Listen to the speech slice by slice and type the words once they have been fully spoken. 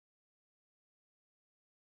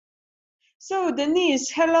So Denise,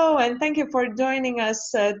 hello, and thank you for joining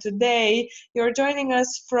us today. You're joining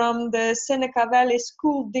us from the Seneca Valley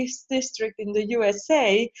School District in the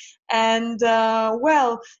USA. And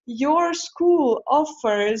well, your school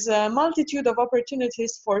offers a multitude of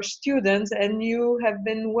opportunities for students, and you have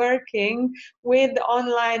been working with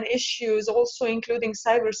online issues, also including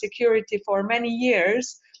cybersecurity, for many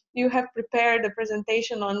years. You have prepared a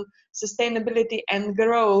presentation on sustainability and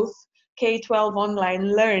growth, K-12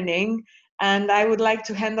 online learning, and I would like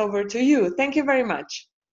to hand over to you. Thank you very much.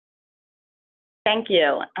 Thank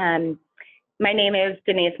you. My name is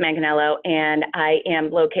Denise Manganello, and I am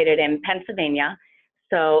located in Pennsylvania.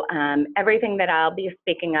 So everything that I'll be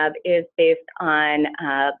speaking of is based on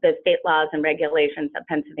the state laws and regulations of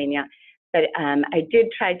Pennsylvania. But I did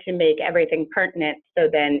try to make everything pertinent so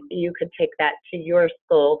then you could take that to your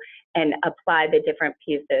school and apply the different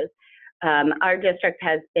pieces. Our district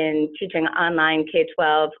has been teaching online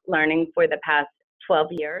K-12 learning for the past 12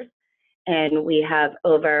 years, and we have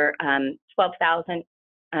over 12,000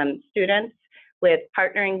 students with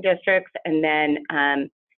partnering districts, and then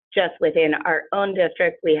just within our own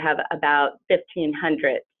district, we have about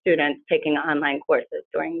 1,500 students taking online courses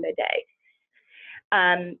during the day.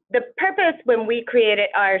 The purpose when we created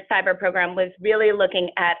our cyber program was really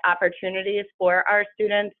looking at opportunities for our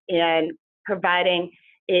students and providing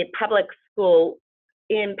a public school.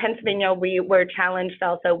 In Pennsylvania, we were challenged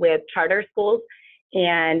also with charter schools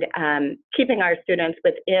and keeping our students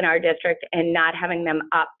within our district and not having them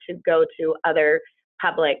opt to go to other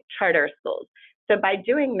public charter schools. So by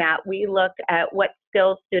doing that, we looked at what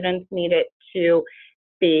skills students needed to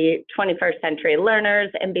be 21st century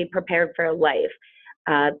learners and be prepared for life.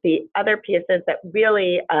 The other pieces that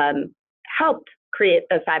really helped create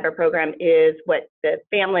the cyber program is what the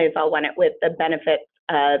families all wanted, with the benefits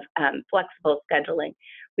of flexible scheduling.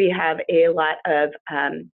 We have a lot of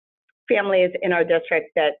families in our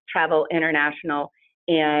district that travel international,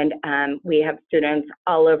 and we have students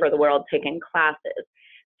all over the world taking classes.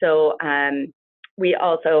 So we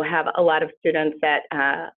also have a lot of students that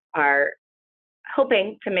are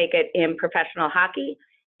hoping to make it in professional hockey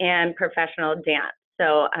and professional dance.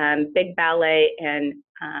 So big ballet and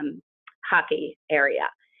hockey area.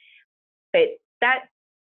 But that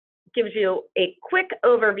gives you a quick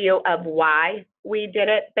overview of why we did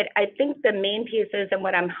it. But I think the main pieces and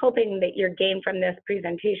what I'm hoping that you're gained from this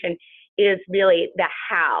presentation is really the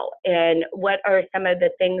how, and what are some of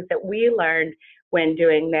the things that we learned when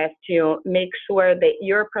doing this to make sure that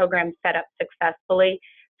your program's set up successfully,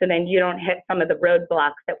 so then you don't hit some of the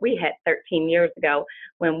roadblocks that we hit 13 years ago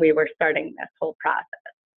when we were starting this whole process.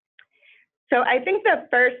 So I think the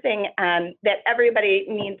first thing that everybody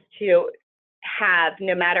needs to have,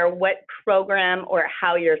 no matter what program or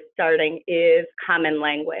how you're starting, is common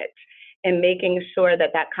language, and making sure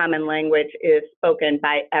that that common language is spoken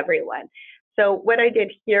by everyone. So what I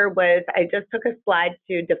did here was I just took a slide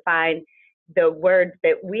to define the words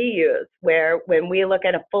that we use, where when we look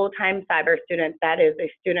at a full-time cyber student, that is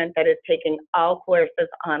a student that is taking all courses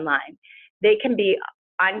online. They can be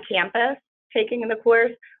on campus taking the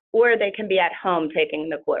course, or they can be at home taking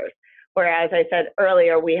the course. Or as I said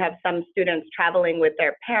earlier, we have some students traveling with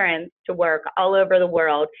their parents to work all over the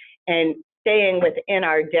world and staying within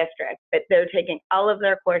our district, but they're taking all of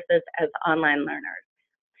their courses as online learners.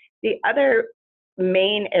 The other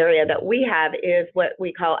main area that we have is what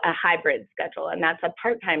we call a hybrid schedule, and that's a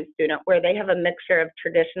part-time student where they have a mixture of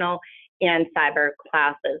traditional and cyber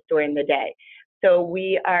classes during the day. So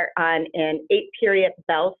we are on an 8-period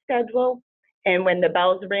bell schedule, and when the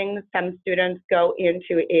bells ring, some students go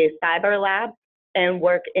into a cyber lab and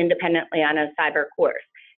work independently on a cyber course.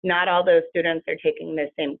 Not all those students are taking the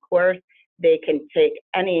same course. They can take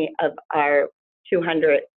any of our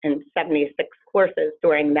 276 courses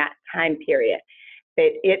during that time period.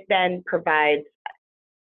 But it then provides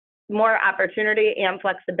more opportunity and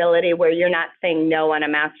flexibility where you're not saying no on a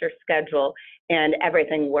master schedule, and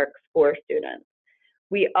everything works for students.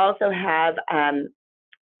 We also have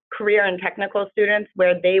career and technical students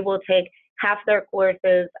where they will take half their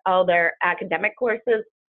courses, all their academic courses,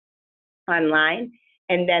 online,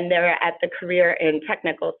 and then they're at the career and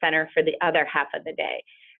technical center for the other half of the day.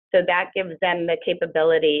 So that gives them the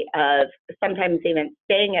capability of sometimes even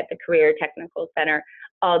staying at the career technical center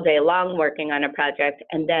all day long working on a project,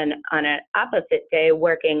 and then on an opposite day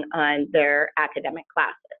working on their academic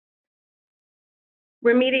classes.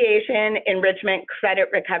 Remediation, enrichment, credit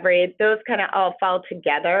recovery, those kind of all fall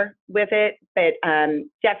together with it. But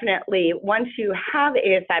definitely, once you have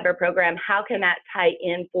a cyber program, how can that tie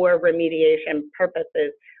in for remediation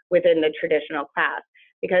purposes within the traditional class?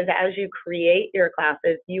 Because as you create your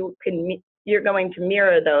classes, you can you're going to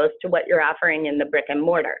mirror those to what you're offering in the brick and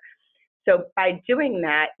mortar. So by doing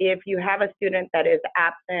that, if you have a student that is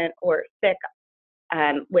absent or sick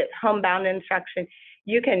with homebound instruction,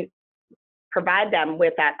 you can provide them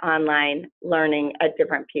with that online learning at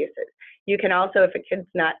different pieces. You can also, if a kid's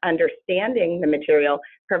not understanding the material,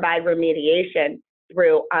 provide remediation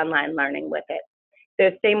through online learning with it.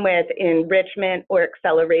 The same with enrichment or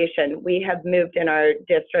acceleration. We have moved in our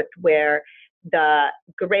district where the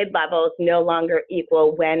grade levels no longer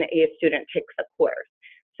equal when a student takes a course.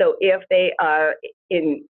 So if they are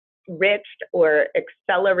enriched or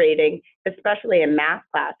accelerating, especially in math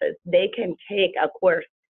classes, they can take a course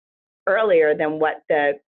earlier than what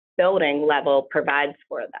the building level provides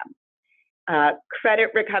for them. Credit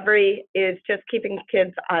recovery is just keeping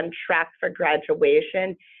kids on track for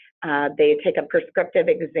graduation. They take a prescriptive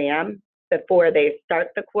exam before they start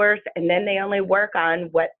the course, and then they only work on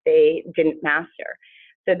what they didn't master.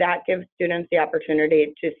 So that gives students the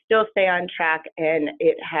opportunity to still stay on track, and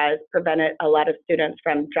it has prevented a lot of students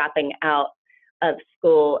from dropping out of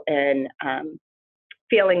school and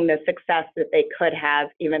feeling the success that they could have,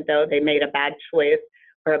 even though they made a bad choice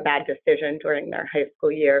or a bad decision during their high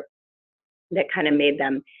school year that kind of made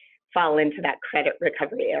them fall into that credit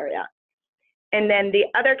recovery area. And then the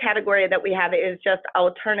other category that we have is just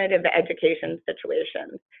alternative education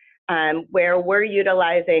situations, where we're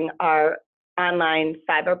utilizing our online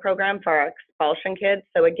cyber program for our expulsion kids.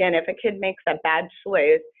 So again, if a kid makes a bad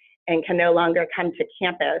choice and can no longer come to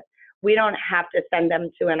campus, we don't have to send them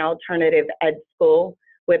to an alternative ed school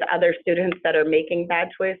with other students that are making bad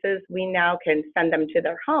choices. We now can send them to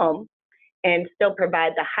their home and still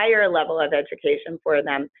provide the higher level of education for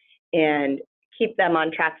them and keep them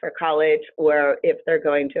on track for college, or if they're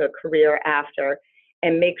going to a career after,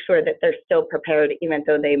 and make sure that they're still prepared even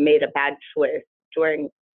though they made a bad choice during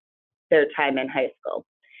their time in high school.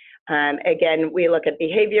 Again, we look at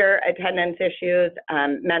behavior, attendance issues,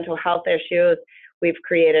 mental health issues. We've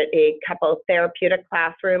created a couple therapeutic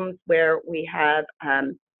classrooms where we have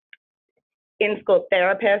in-school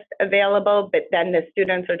therapists available, but then the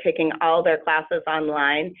students are taking all their classes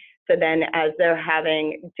online. So then as they're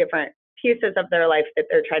having different pieces of their life that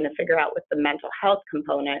they're trying to figure out with the mental health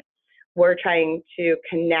component, we're trying to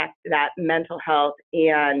connect that mental health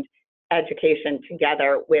and education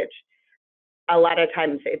together, which a lot of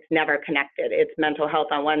times it's never connected. It's mental health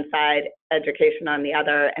on one side, education on the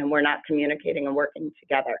other, and we're not communicating and working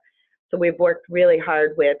together. So we've worked really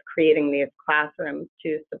hard with creating these classrooms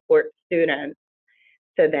to support students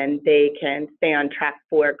so then they can stay on track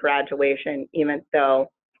for graduation, even though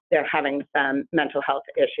they're having some mental health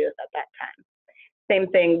issues at that time. Same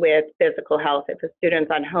thing with physical health. If a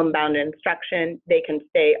student's on homebound instruction, they can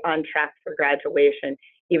stay on track for graduation,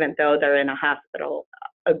 even though they're in a hospital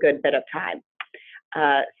a good bit of time.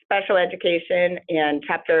 Special education and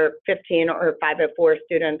Chapter 15 or 504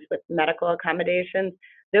 students with medical accommodations,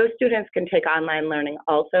 those students can take online learning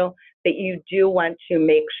also, but you do want to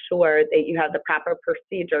make sure that you have the proper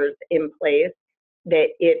procedures in place, that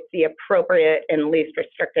it's the appropriate and least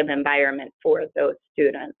restrictive environment for those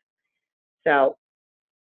students. So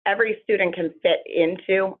every student can fit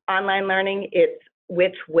into online learning. It's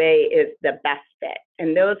which way is the best fit.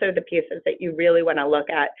 And those are the pieces that you really want to look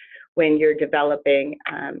at when you're developing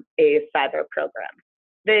a cyber program.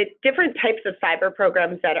 The different types of cyber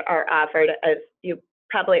programs that are offered, as you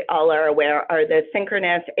probably all are aware, are the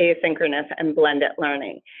synchronous, asynchronous, and blended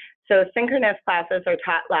learning. So synchronous classes are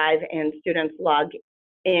taught live and students log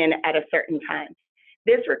in at a certain time.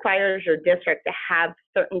 This requires your district to have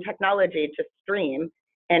certain technology to stream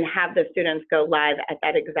and have the students go live at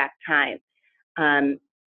that exact time.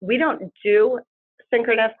 We don't do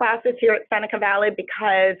synchronous classes here at Seneca Valley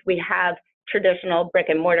because we have traditional brick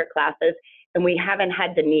and mortar classes and we haven't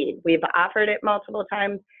had the need. We've offered it multiple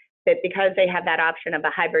times, but because they have that option of a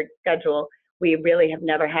hybrid schedule, we really have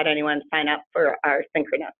never had anyone sign up for our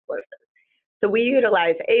synchronous courses. So we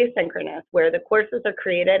utilize asynchronous, where the courses are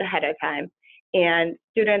created ahead of time and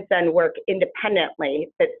students then work independently,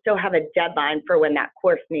 but still have a deadline for when that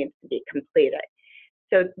course needs to be completed.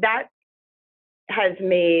 So that has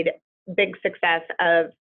made big success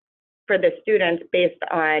for the students based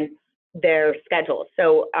on their schedules.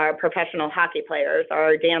 So our professional hockey players,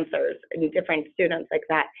 our dancers, and different students like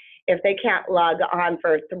that, if they can't log on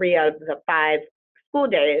for 3 of the 5 school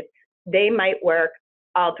days, they might work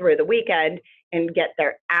all through the weekend and get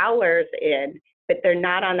their hours in, but they're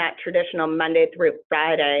not on that traditional Monday through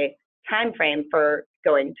Friday time frame for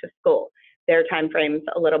going to school. Their time frame's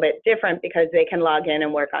a little bit different because they can log in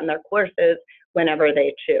and work on their courses whenever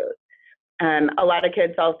they choose. A lot of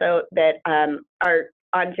kids also that are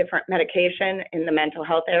on different medication in the mental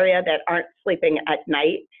health area that aren't sleeping at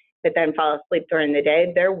night, but then fall asleep during the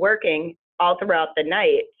day. They're working all throughout the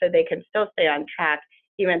night so they can still stay on track,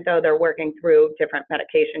 even though they're working through different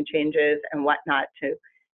medication changes and whatnot to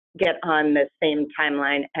get on the same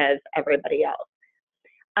timeline as everybody else.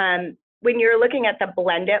 When you're looking at the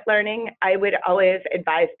blended learning, I would always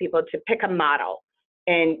advise people to pick a model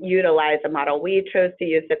and utilize a model. We chose to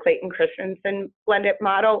use the Clayton Christensen blended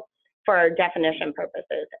model for our definition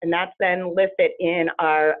purposes, and that's then listed in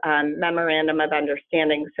our memorandum of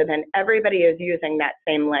understanding, so then everybody is using that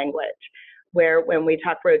same language, where when we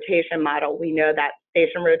talk rotation model, we know that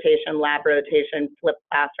station rotation, lab rotation, flipped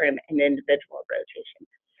classroom, and individual rotation.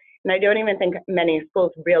 And I don't even think many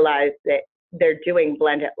schools realize that they're doing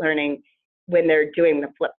blended learning when they're doing the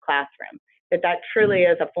flipped classroom, that truly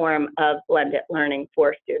is a form of blended learning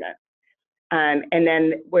for students. And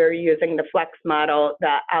then we're using the flex model,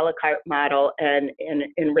 the a la carte model, and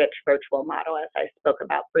enriched virtual model, as I spoke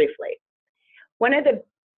about briefly. One of the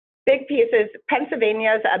big pieces,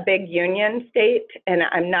 Pennsylvania is a big union state, and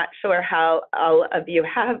I'm not sure how all of you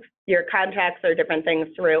have your contracts or different things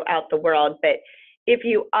throughout the world, but if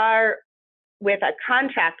you are with a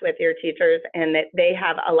contract with your teachers and that they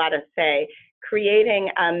have a lot of say, creating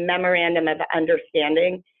a memorandum of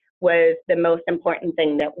understanding was the most important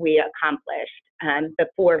thing that we accomplished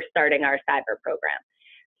before starting our cyber program.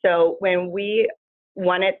 So when we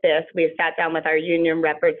wanted this, we sat down with our union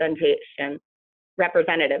representative,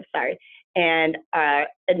 and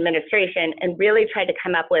administration, and really tried to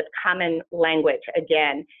come up with common language,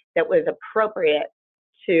 again, that was appropriate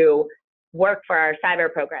to work for our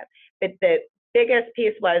cyber program. But the biggest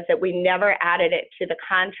piece was that we never added it to the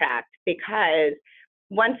contract, because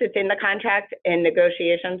once it's in the contract and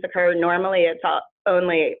negotiations occur, normally it's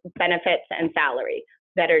only benefits and salary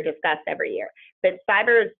that are discussed every year. But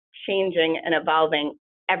cyber is changing and evolving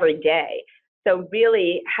every day. So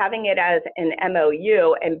really having it as an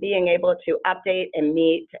MOU and being able to update and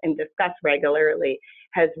meet and discuss regularly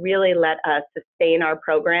has really let us sustain our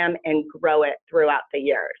program and grow it throughout the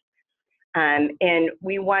years. And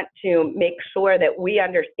we want to make sure that we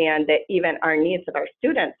understand that even our needs of our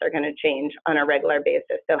students are going to change on a regular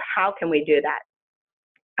basis. So how can we do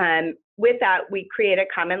that? With that, we created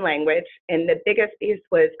common language, and the biggest piece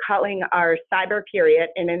was calling our cyber period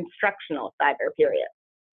an instructional cyber period.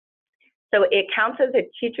 So it counts as a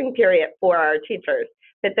teaching period for our teachers,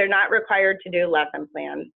 that they're not required to do lesson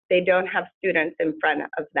plans. They don't have students in front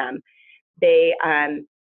of them. They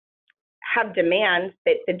have demands,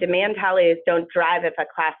 but the demand tallies don't drive if a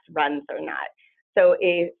class runs or not. So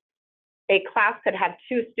a class could have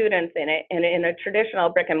 2 students in it, and in a traditional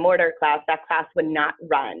brick and mortar class, that class would not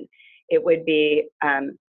run. It would be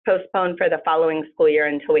postponed for the following school year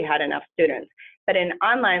until we had enough students. But in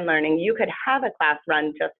online learning, you could have a class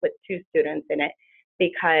run just with 2 students in it,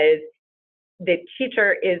 because the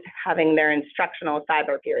teacher is having their instructional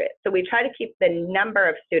cyber period. So we try to keep the number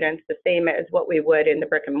of students the same as what we would in the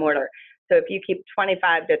brick and mortar. So if you keep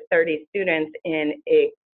 25 to 30 students in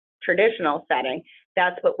a traditional setting,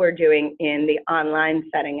 that's what we're doing in the online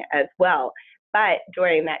setting as well. But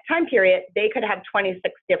during that time period, they could have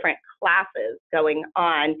 26 different classes going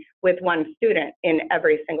on with 1 student in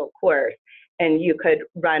every single course, and you could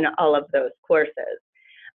run all of those courses.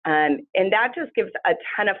 And that just gives a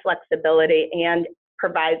ton of flexibility and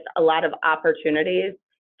provides a lot of opportunities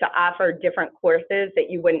to offer different courses that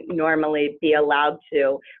you wouldn't normally be allowed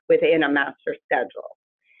to within a master schedule.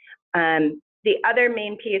 The other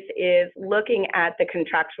main piece is looking at the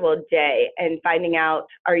contractual day and finding out,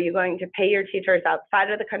 are you going to pay your teachers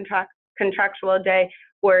outside of the contractual day,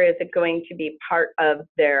 or is it going to be part of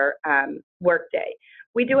their work day?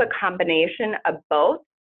 We do a combination of both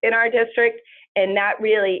in our district, and that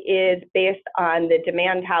really is based on the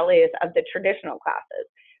demand tallies of the traditional classes.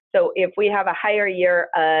 So if we have a higher year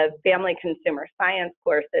of family consumer science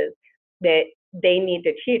courses that they need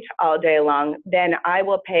to teach all day long, then I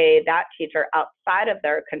will pay that teacher outside of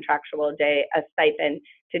their contractual day a stipend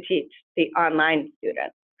to teach the online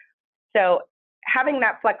students. So having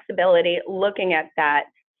that flexibility, looking at that,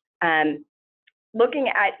 looking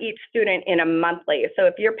at each student in a monthly. So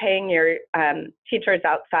if you're paying your teachers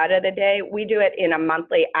outside of the day, we do it in a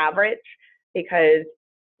monthly average, because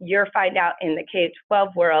you'll find out in the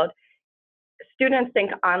K-12 world, students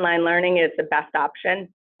think online learning is the best option,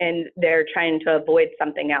 and they're trying to avoid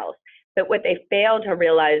something else. But what they fail to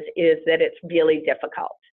realize is that it's really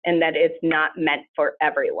difficult and that it's not meant for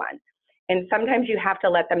everyone. And sometimes you have to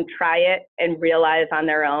let them try it and realize on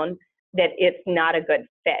their own that it's not a good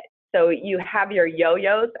fit. So you have your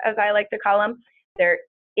yo-yos, as I like to call them. They're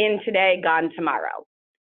in today, gone tomorrow.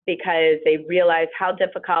 because they realize how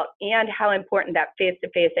difficult and how important that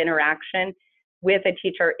face-to-face interaction with a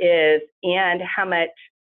teacher is, and how much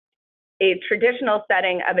a traditional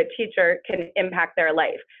setting of a teacher can impact their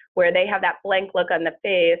life. Where they have that blank look on the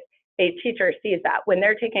face, a teacher sees that. When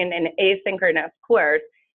they're taking an asynchronous course,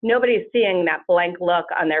 nobody's seeing that blank look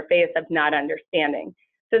on their face of not understanding.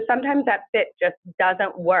 So sometimes that fit just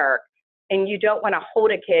doesn't work, and you don't want to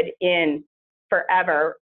hold a kid in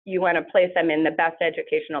forever. You want to place them in the best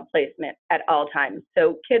educational placement at all times.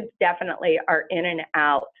 So kids definitely are in and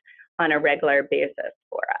out on a regular basis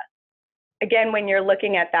for us. Again, when you're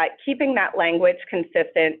looking at that, keeping that language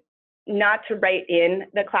consistent, not to write in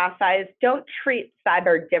the class size. Don't treat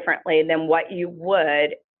cyber differently than what you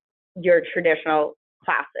would your traditional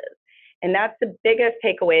classes. And that's the biggest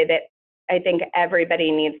takeaway that I think everybody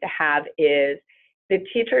needs to have is the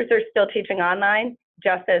teachers are still teaching online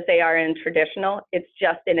just as they are in traditional. It's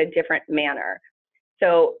just in a different manner.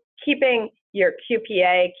 So keeping your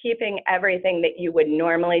QPA, keeping everything that you would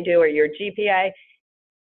normally do, or your GPA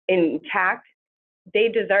intact, they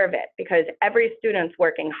deserve it, because every student's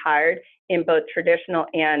working hard in both traditional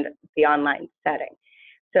and the online setting.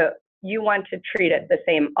 So you want to treat it the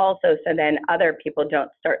same also, so then other people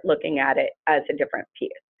don't start looking at it as a different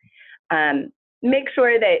piece. Make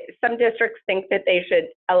sure that some districts think that they should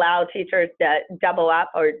allow teachers to double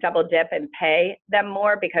up or double dip and pay them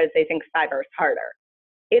more because they think cyber is harder.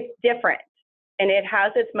 It's different, and it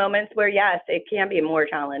has its moments where, yes, it can be more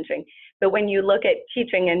challenging. But when you look at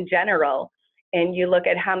teaching in general, and you look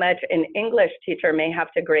at how much an English teacher may have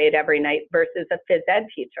to grade every night versus a phys ed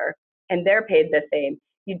teacher, and they're paid the same,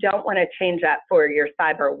 you don't want to change that for your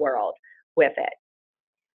cyber world with it.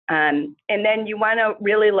 And then you want to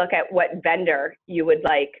really look at what vendor you would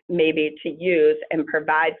like maybe to use and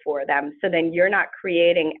provide for them, so then you're not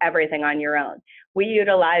creating everything on your own. We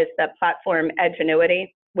utilize the platform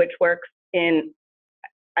Edgenuity, which works in,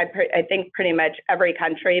 I think, pretty much every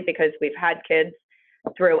country, because we've had kids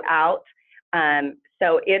throughout.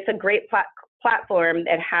 So it's a great platform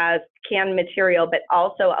that has canned material, but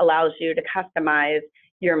also allows you to customize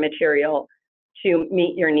your material to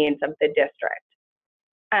meet your needs of the district.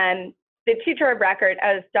 The teacher of record,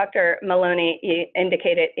 as Dr. Maloney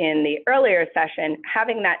indicated in the earlier session,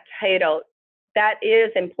 having that title, that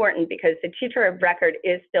is important, because the teacher of record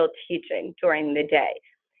is still teaching during the day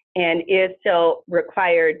and is still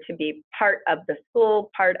required to be part of the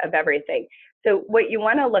school, part of everything. So what you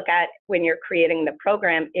want to look at when you're creating the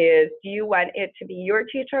program is, do you want it to be your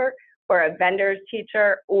teacher or a vendor's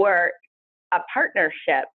teacher, or a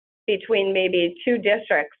partnership between maybe two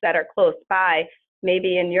districts that are close by?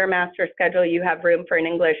 Maybe in your master schedule, you have room for an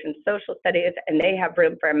English and social studies, and they have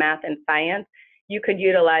room for math and science. You could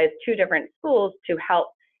utilize two different schools to help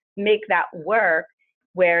make that work,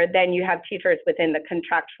 where then you have teachers within the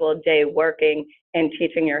contractual day working and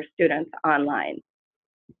teaching your students online.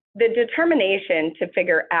 The determination to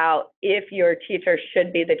figure out if your teacher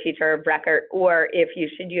should be the teacher of record or if you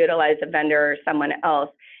should utilize a vendor or someone else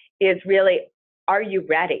is really, are you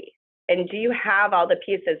ready? And do you have all the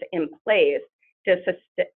pieces in place to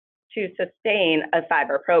sustain a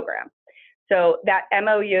cyber program? So that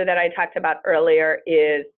MOU that I talked about earlier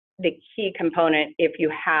is the key component if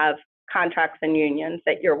you have contracts and unions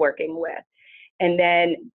that you're working with. And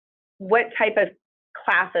then what type of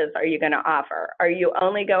classes are you going to offer? Are you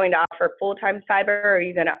only going to offer full-time cyber, or are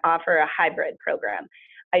you going to offer a hybrid program?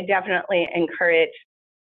 I definitely encourage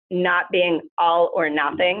not being all or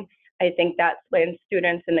nothing. I think that's when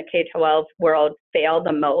students in the K-12 world fail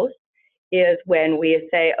the most, is when we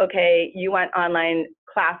say, okay, you want online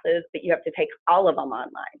classes, but you have to take all of them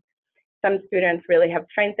online. Some students really have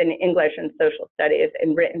strength in English and social studies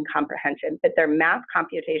and written comprehension, but their math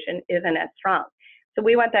computation isn't as strong. So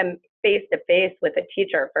we want them face-to-face with a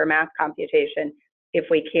teacher for math computation, if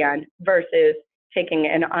we can, versus taking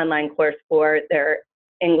an online course for their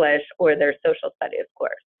English or their social studies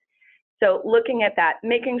course. So looking at that,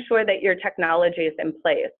 making sure that your technology is in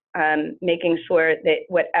place, making sure that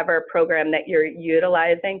whatever program that you're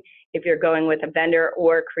utilizing, if you're going with a vendor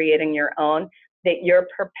or creating your own, that you're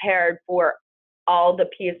prepared for all the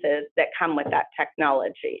pieces that come with that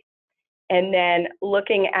technology. And then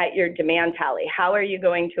looking at your demand tally, how are you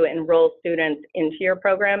going to enroll students into your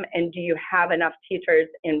program, and do you have enough teachers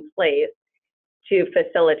in place to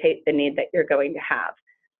facilitate the need that you're going to have?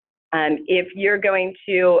 If you're going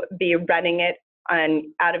to be running it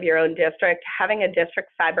out of your own district, having a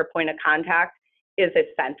district cyber point of contact is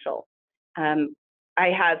essential. I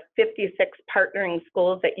have 56 partnering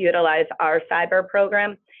schools that utilize our cyber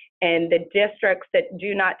program, and the districts that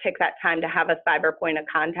do not take that time to have a cyber point of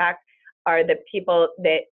contact are the people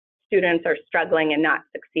that students are struggling and not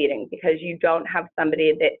succeeding, because you don't have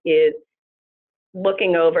somebody that is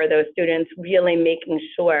looking over those students, really making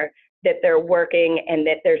sure that they're working and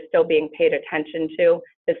that they're still being paid attention to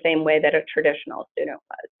the same way that a traditional student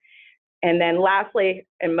was. And then lastly,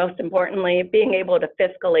 and most importantly, being able to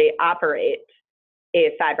fiscally operate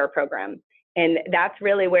a cyber program. And that's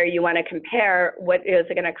really where you want to compare what is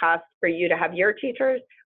it going to cost for you to have your teachers,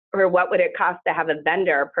 or what would it cost to have a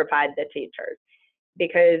vendor provide the teachers?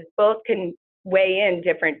 Because both can weigh in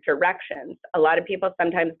different directions. A lot of people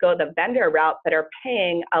sometimes go the vendor route, but are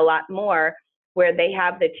paying a lot more, where they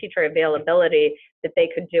have the teacher availability that they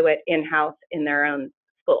could do it in-house in their own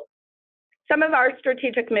school. Some of our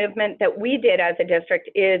strategic movement that we did as a district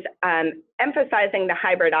is emphasizing the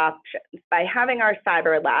hybrid options by having our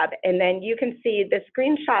cyber lab. And then you can see the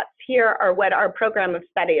screenshots here are what our program of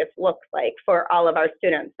studies looks like for all of our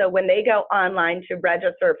students. So when they go online to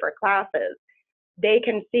register for classes, they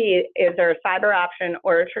can see, is there a cyber option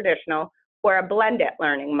or a traditional or a blended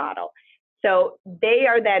learning model? So they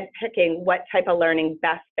are then picking what type of learning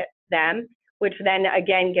best fits them, which then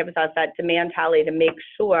again gives us that demand tally to make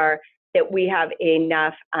sure that we have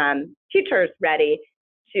enough teachers ready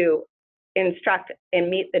to instruct and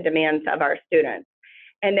meet the demands of our students.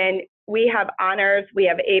 And then we have honors, we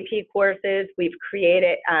have AP courses, we've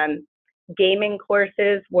created gaming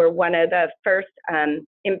courses. We're one of the first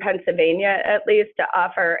in Pennsylvania, at least, to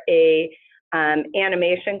offer a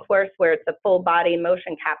animation course where it's a full body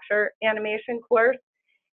motion capture animation course.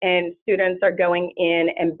 And students are going in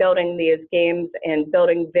and building these games and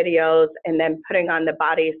building videos and then putting on the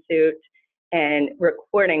bodysuit and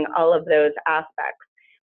recording all of those aspects.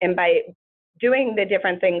 And by doing the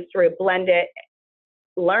different things through blended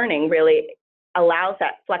learning really allows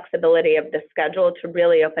that flexibility of the schedule to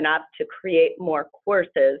really open up to create more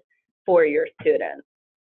courses for your students.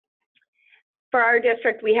 For our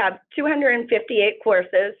district, we have 258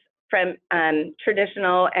 courses from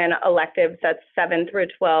traditional and electives, that's 7 through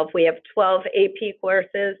 12. We have 12 AP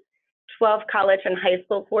courses, 12 college and high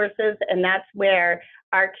school courses, and that's where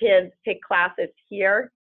our kids take classes here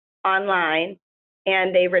online,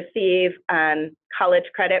 and they receive college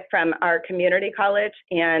credit from our community college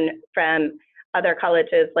and from other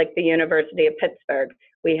colleges like the University of Pittsburgh.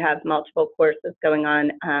 We have multiple courses going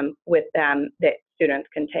on with them that students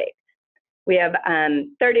can take. We have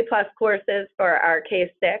 30 plus courses for our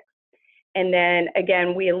K-6. And then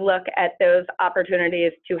again, we look at those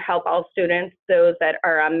opportunities to help all students, those that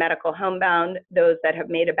are on medical homebound, those that have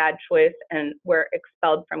made a bad choice and were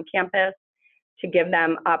expelled from campus, to give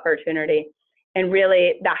them opportunity. And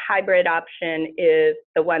really the hybrid option is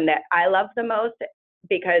the one that I love the most,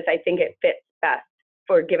 because I think it fits best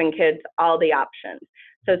for giving kids all the options.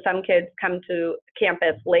 So some kids come to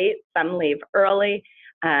campus late, some leave early,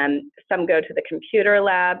 some go to the computer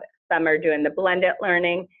lab, some are doing the blended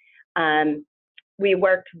learning. We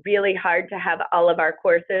worked really hard to have all of our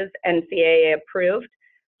courses NCAA approved,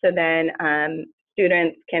 so then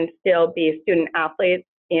students can still be student athletes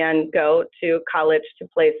and go to college to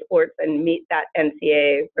play sports and meet that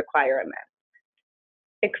NCAA requirement.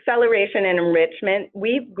 Acceleration and enrichment,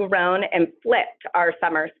 we've grown and flipped our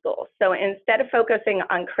summer school. So instead of focusing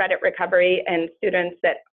on credit recovery and students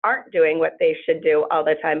that aren't doing what they should do all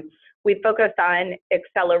the time, we focused on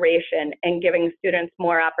acceleration and giving students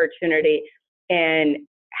more opportunity and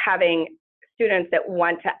having students that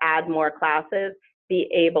want to add more classes be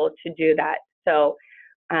able to do that. So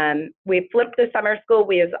we flipped the summer school.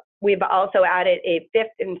 We've also added a 5th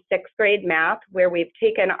and 6th grade math, where we've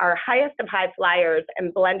taken our highest of high flyers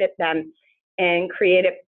and blended them and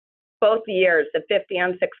created both years, the 5th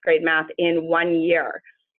and 6th grade math, in 1 year.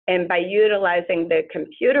 And by utilizing the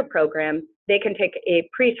computer program, they can take a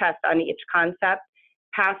pre-test on each concept,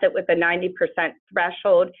 pass it with a 90%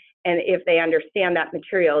 threshold, and if they understand that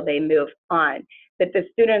material, they move on. But the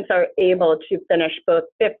students are able to finish both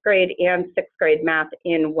 5th grade and 6th grade math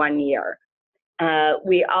in 1 year.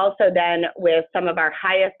 We also then, with some of our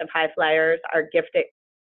highest of high flyers, our gifted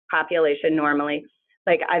population normally,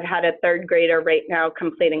 like I've had a 3rd grader right now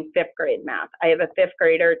completing 5th grade math. I have a 5th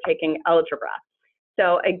grader taking algebra.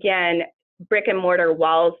 So again, brick and mortar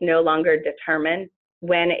walls no longer determine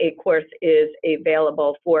when a course is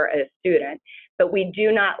available for a student, but we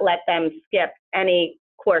do not let them skip any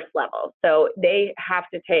course level. So they have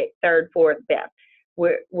to take 3rd, 4th,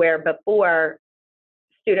 5th, where before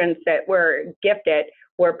students that were gifted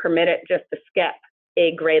were permitted just to skip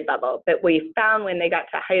a grade level. But we found when they got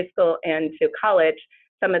to high school and to college,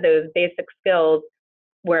 some of those basic skills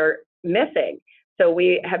were missing. So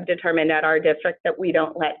we have determined at our district that we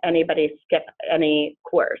don't let anybody skip any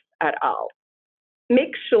course at all.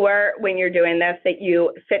 make sure when you're doing this that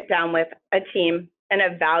you sit down with a team and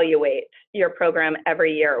evaluate your program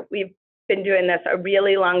every year. We've been doing this a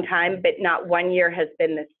really long time, but not one year has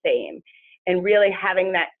been the same. And really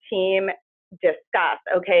having that team discuss,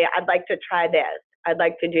 okay, I'd like to try this, I'd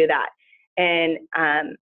like to do that. And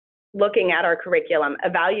looking at our curriculum,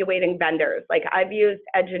 evaluating vendors. Like I've used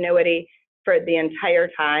Edgenuity for the entire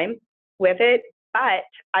time with it, but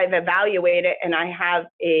I've evaluated and I have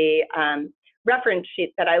a reference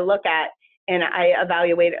sheet that I look at, and I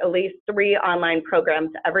evaluate at least 3 online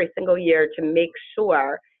programs every single year to make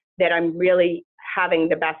sure that I'm really having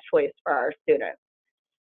the best choice for our students.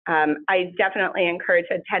 I definitely encourage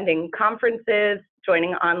attending conferences,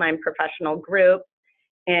 joining online professional groups,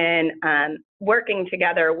 and working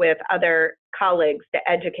together with other colleagues to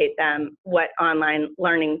educate them what online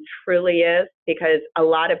learning truly is, because a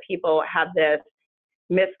lot of people have this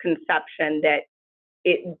misconception that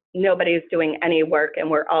nobody's doing any work and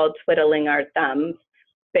we're all twiddling our thumbs,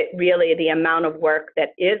 but really the amount of work that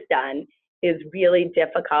is done is really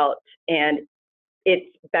difficult, and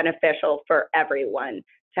it's beneficial for everyone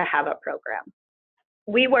to have a program.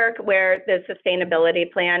 We work where the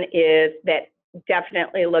sustainability plan is that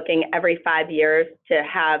definitely looking every 5 years to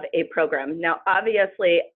have a program. Now,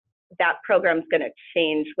 obviously, that program's going to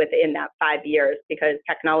change within that 5 years because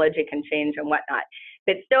technology can change and whatnot.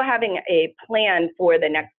 But still having a plan for the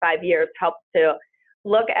next 5 years helps to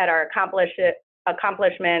look at our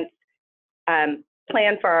accomplishments,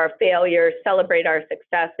 plan for our failures, celebrate our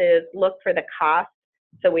successes, look for the costs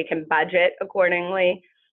so we can budget accordingly,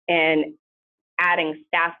 and adding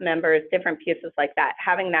staff members, different pieces like that.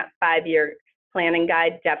 Having that 5-year planning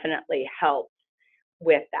guide definitely helps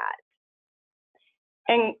with that.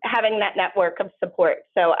 And having that network of support.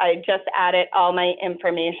 So I just added all my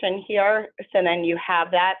information here. So then you have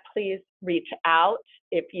that. Please reach out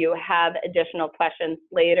if you have additional questions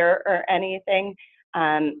later or anything.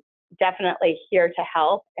 Definitely here to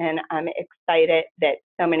help. And I'm excited that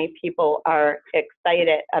so many people are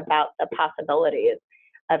excited about the possibilities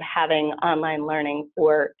of having online learning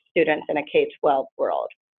for students in a K-12 world.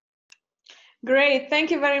 Great.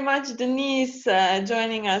 Thank you very much, Denise,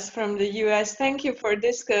 joining us from the US. Thank you for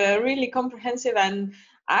this really comprehensive and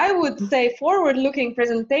I would say forward-looking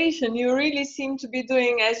presentation. You really seem to be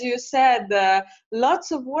doing, as you said,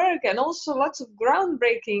 lots of work and also lots of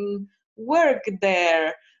groundbreaking work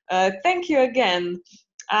there. Thank you again.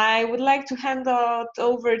 I would like to hand it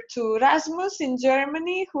over to Rasmus in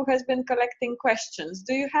Germany, who has been collecting questions.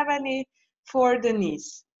 Do you have any for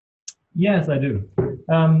Denise? Yes, I do.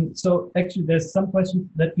 So actually, there's some questions.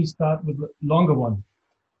 Let me start with a longer one.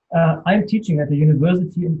 I'm teaching at a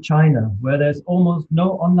university in China, where there's almost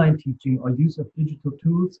no online teaching or use of digital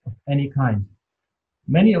tools of any kind.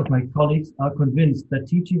 Many of my colleagues are convinced that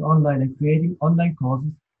teaching online and creating online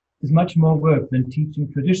courses is much more work than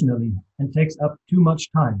teaching traditionally and takes up too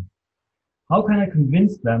much time. How can I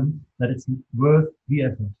convince them that it's worth the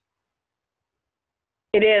effort?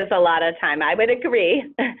 It is a lot of time. I would agree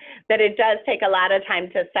that it does take a lot of time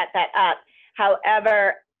to set that up.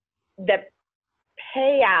 However, the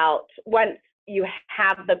payout once you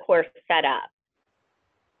have the course set up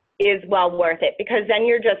is well worth it, because then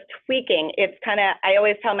you're just tweaking. It's kind of, I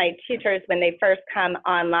always tell my teachers when they first come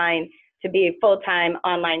online to be full-time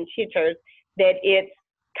online teachers that it's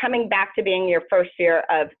coming back to being your first year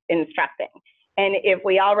of instructing. And if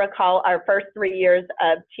we all recall, our first 3 years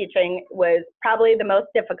of teaching was probably the most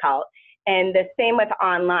difficult. And the same with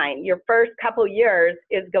online. Your first couple years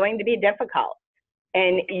is going to be difficult.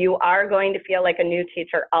 And you are going to feel like a new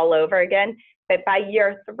teacher all over again. But by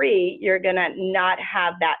year 3, you're going to not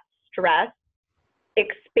have that stress,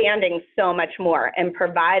 expanding so much more and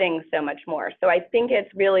providing so much more. So I think it's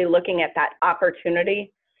really looking at that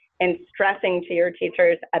opportunity and stressing to your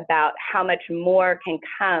teachers about how much more can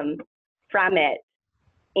come from it.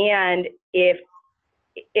 And if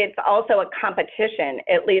it's also a competition,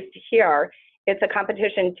 at least here, it's a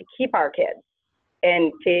competition to keep our kids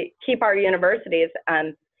and to keep our universities.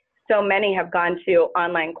 So many have gone to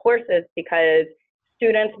online courses because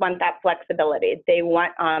students want that flexibility. They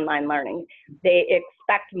want online learning. They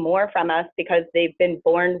expect more from us because they've been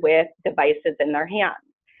born with devices in their hands.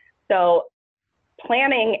 So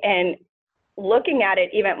planning and looking at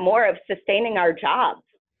it even more of sustaining our jobs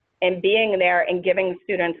and being there and giving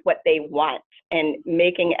students what they want and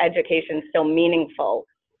making education so meaningful.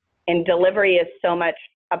 And delivery is so much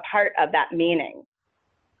a part of that meaning.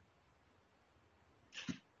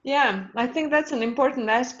 Yeah, I think that's an important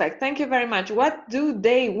aspect. Thank you very much. What do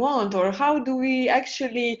they want, or how do we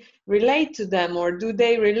actually relate to them, or do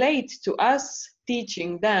they relate to us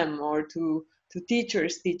teaching them or to to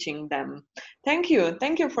teachers teaching them. Thank you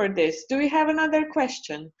for this. Do we have another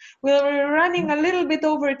question? We're running a little bit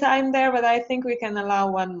over time there, but I think we can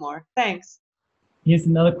allow one more. Thanks. Here's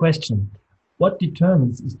another question. What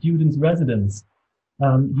determines a student's residence?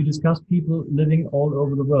 You discussed people living all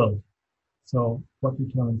over the world. So what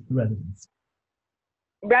determines the residence?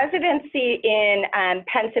 Residency in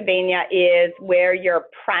Pennsylvania is where your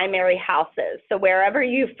primary house is. So wherever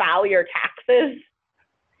you file your taxes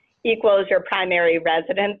equals your primary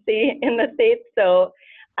residency in the state. So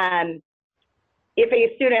if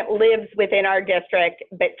a student lives within our district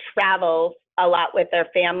but travels a lot with their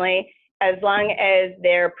family, as long as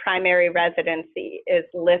their primary residency is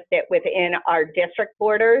listed within our district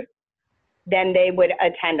borders, then they would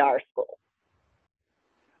attend our school.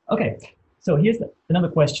 Okay, so here's another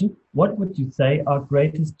question. What would you say are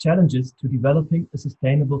greatest challenges to developing a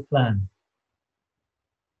sustainable plan?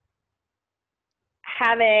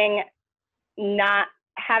 Not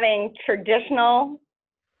having traditional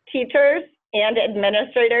teachers and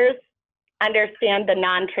administrators understand the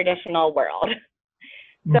non-traditional world.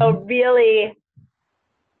 So really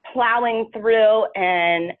plowing through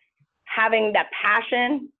and having the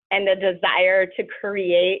passion and the desire to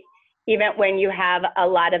create, even when you have a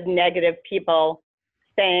lot of negative people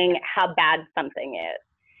saying how bad something is.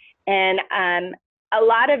 And a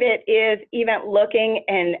lot of it is even looking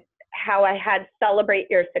and how I had celebrate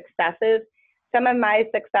your successes. Some of my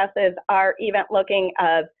successes are even looking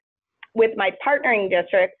of, with my partnering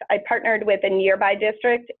districts, I partnered with a nearby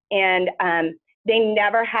district, and they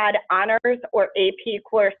never had honors or AP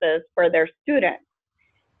courses for their students.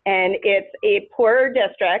 And it's a poorer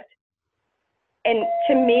district. And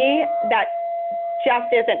to me, that just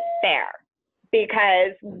isn't fair,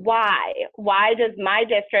 because why? Why does my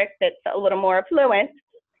district that's a little more affluent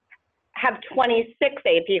have 26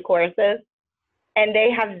 AP courses and they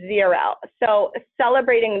have 0? So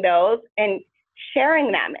celebrating those and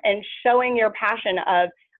sharing them and showing your passion of,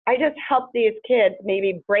 I just help these kids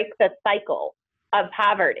maybe break the cycle of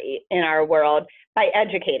poverty in our world by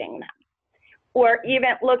educating them. Or even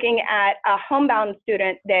looking at a homebound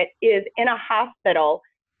student that is in a hospital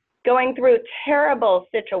going through terrible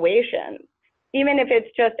situations, even if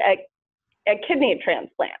it's just a kidney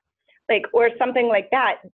transplant, like, or something like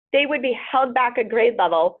that, they would be held back a grade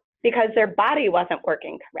level because their body wasn't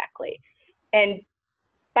working correctly. And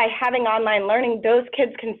by having online learning, those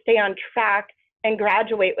kids can stay on track and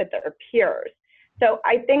graduate with their peers. So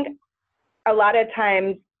I think a lot of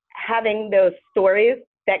times having those stories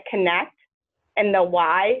that connect and the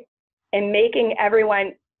why, and making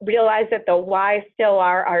everyone realize that the why still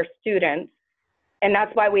are our students. And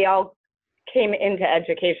that's why we all came into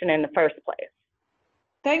education in the first place.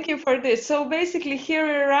 Thank you for this. So basically here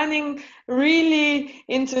we're running really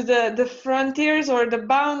into the frontiers or the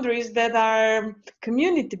boundaries that are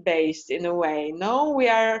community-based in a way. No, we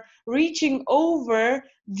are reaching over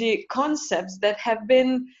the concepts that have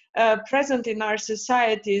been present in our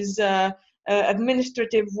societies,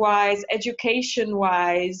 administrative-wise,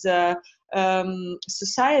 education-wise,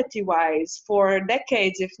 society-wise, for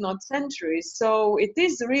decades, if not centuries. So it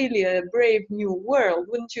is really a brave new world,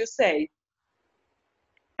 wouldn't you say?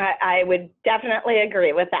 I would definitely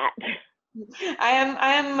agree with that. I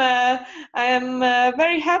am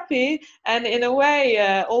very happy, and in a way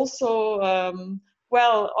also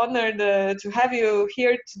well honored to have you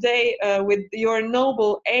here today with your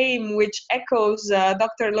noble aim, which echoes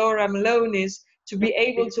Dr. Laura Maloney's, to be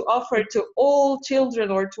able to offer to all children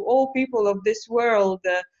or to all people of this world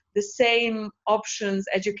the same options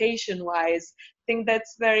education-wise. I think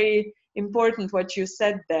that's very important what you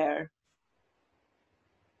said there.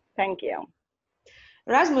 Thank you.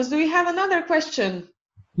 Rasmus, do we have another question?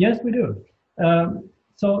 Yes, we do.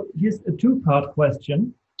 So here's a two-part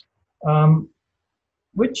question.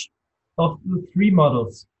 Which of the three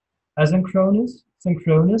models, asynchronous,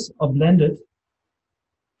 synchronous, or blended,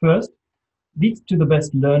 first, leads to the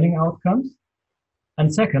best learning outcomes,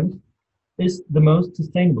 and second, is the most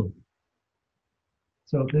sustainable?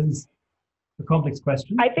 So this is a complex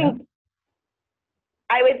question. I think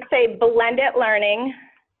I would say blended learning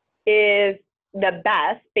is the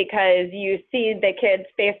best, because you see the kids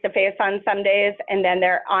face to face on some days and then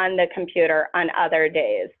they're on the computer on other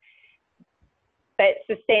days. But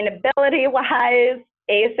sustainability wise,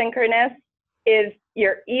 asynchronous is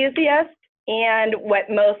your easiest and what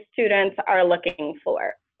most students are looking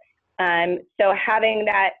for. So having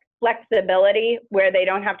that flexibility where they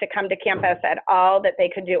don't have to come to campus at all, that they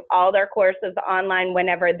could do all their courses online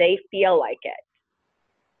whenever they feel like it.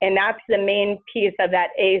 And that's the main piece of that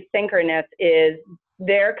asynchronous, is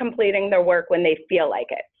they're completing their work when they feel like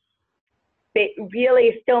it. but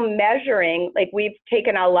really still measuring, like we've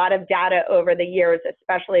taken a lot of data over the years,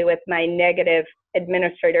 especially with my negative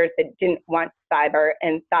administrators that didn't want cyber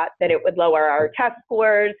and thought that it would lower our test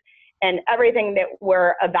scores and everything that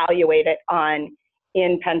we're evaluated on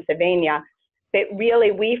in Pennsylvania. But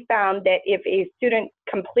really, we found that if a student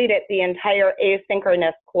completed the entire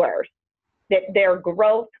asynchronous course, that their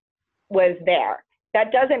growth was there.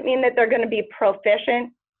 That doesn't mean that they're going to be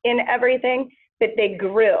proficient in everything, but they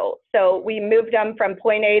grew. So we moved them from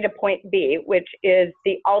point A to point B, which is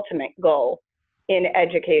the ultimate goal in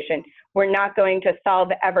education. We're not going to solve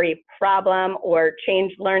every problem or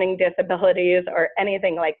change learning disabilities or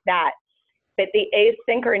anything like that. But the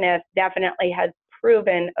asynchronous definitely has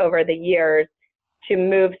proven over the years to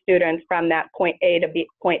move students from that point A to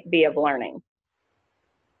point B of learning.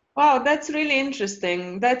 Wow, that's really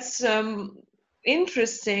interesting. That's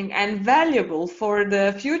interesting and valuable for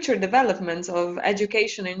the future developments of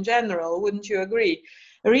education in general, wouldn't you agree?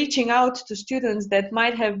 Reaching out to students that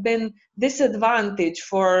might have been disadvantaged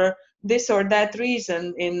for this or that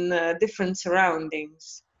reason in different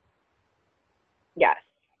surroundings. Yes.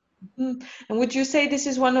 And would you say this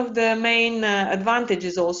is one of the main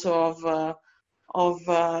advantages also of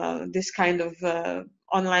this kind of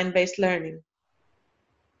online-based learning?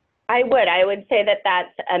 I would say that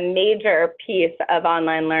that's a major piece of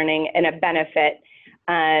online learning and a benefit.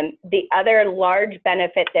 The other large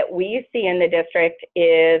benefit that we see in the district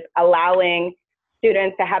is allowing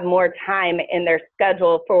students to have more time in their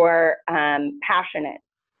schedule for passionate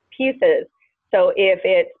pieces. So if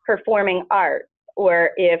it's performing arts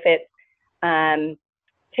or if it's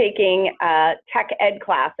taking tech ed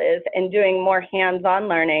classes and doing more hands-on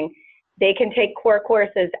learning, they can take core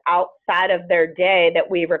courses outside of their day that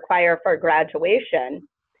we require for graduation.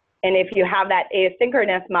 And if you have that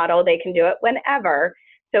asynchronous model, they can do it whenever.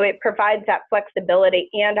 So it provides that flexibility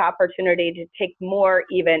and opportunity to take more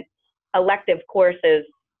even elective courses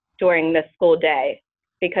during the school day,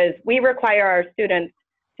 because we require our students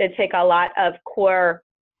to take a lot of core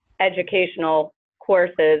educational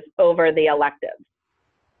courses over the electives.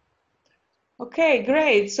 Okay,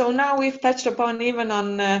 great. So now we've touched upon even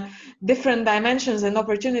on different dimensions and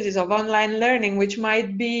opportunities of online learning, which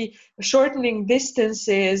might be shortening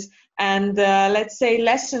distances and let's say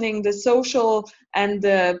lessening the social and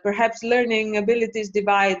perhaps learning abilities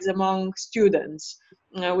divides among students,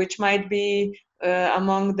 which might be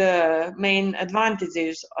among the main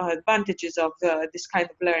advantages of this kind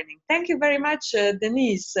of learning. Thank you very much,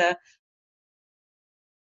 Denise.